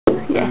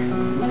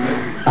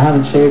Yes. I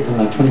haven't shaved in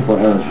like 24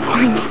 hours.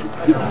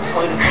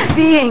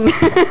 Being.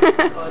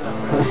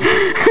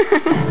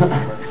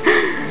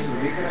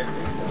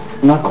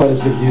 Not quite as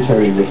good as you,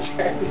 Terry,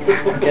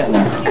 but getting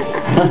there.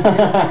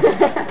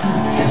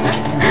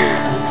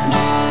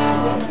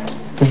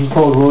 This is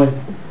called Roy.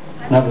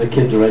 Now the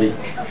kids are ready.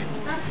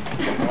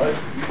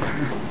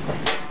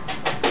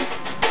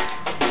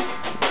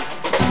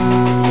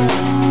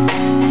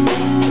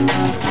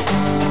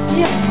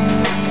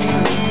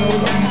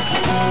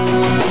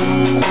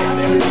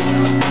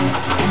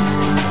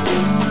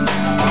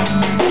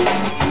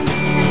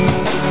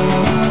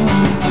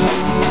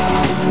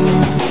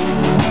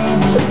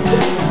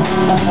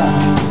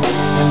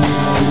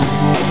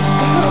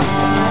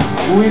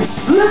 We've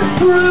slipped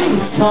through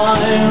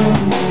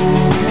time,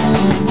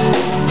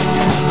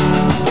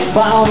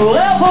 found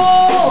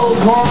level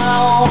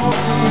ground.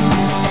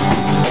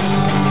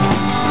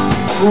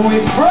 We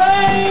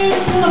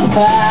frame the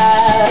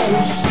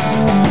past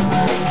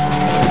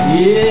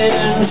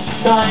in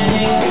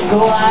shining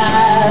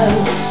glass,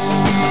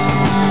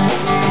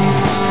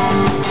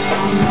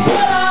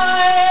 but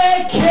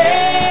I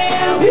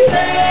can't be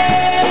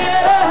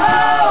there to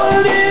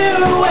hold you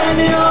when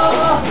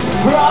you're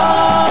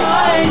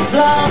bright,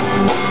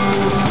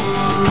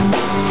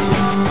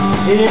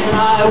 and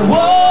I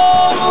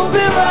won't be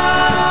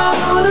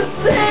around to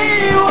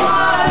see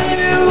what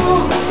you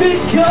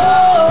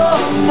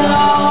become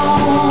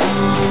now.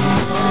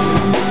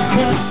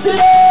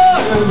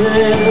 Consider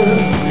this,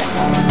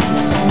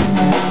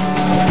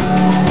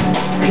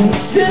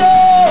 consider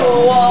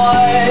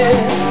why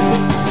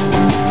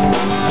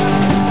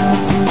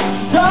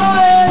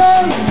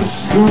silence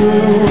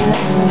grew,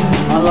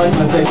 unlike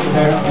my picture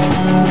hair,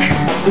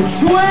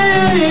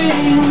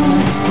 between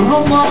the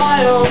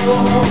miles.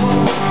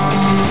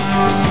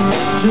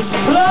 Just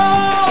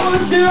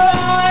close your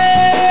eyes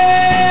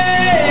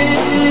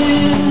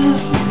and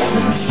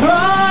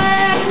try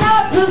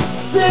not to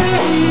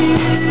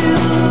see,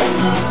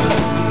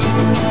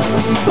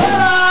 but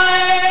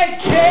I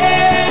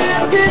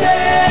can't be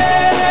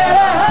there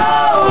to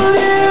hold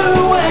you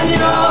when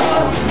you're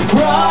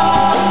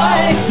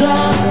frightened,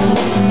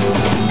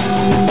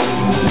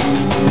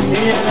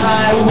 and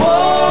I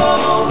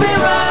won't be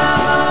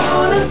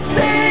around to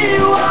see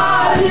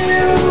what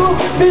you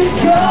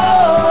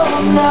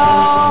become now.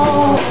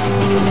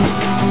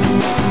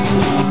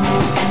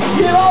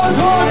 You always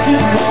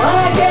wanted more,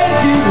 I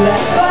gave you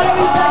less, but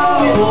every time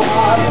you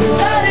lost,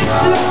 that is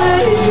to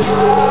leave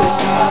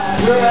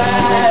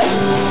regret.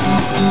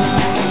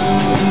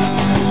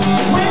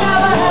 We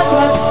never had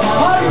much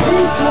hard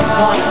peace of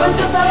mind, but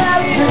just a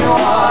laughing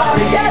one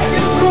to get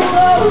you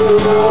through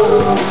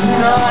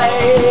tonight.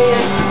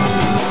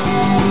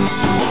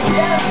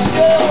 Yes,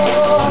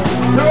 you're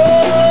through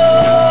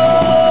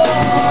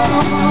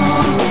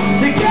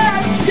to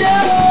get you.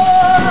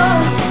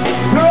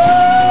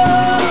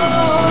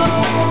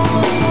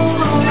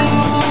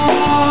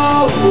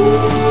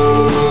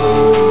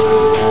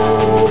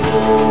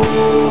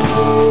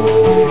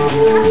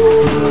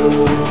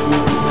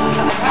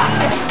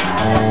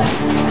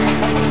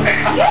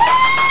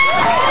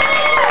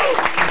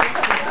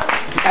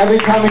 Every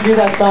time we do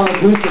that song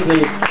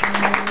acoustically,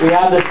 we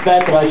have this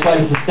bet that I try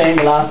to sustain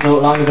the last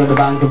note longer than the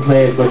band can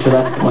play it, but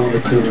that's the point of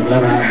it too. It'll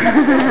never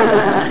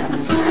happen.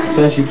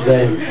 Especially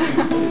today.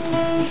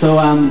 So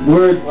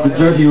we're the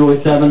Dirty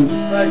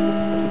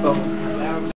Royseven.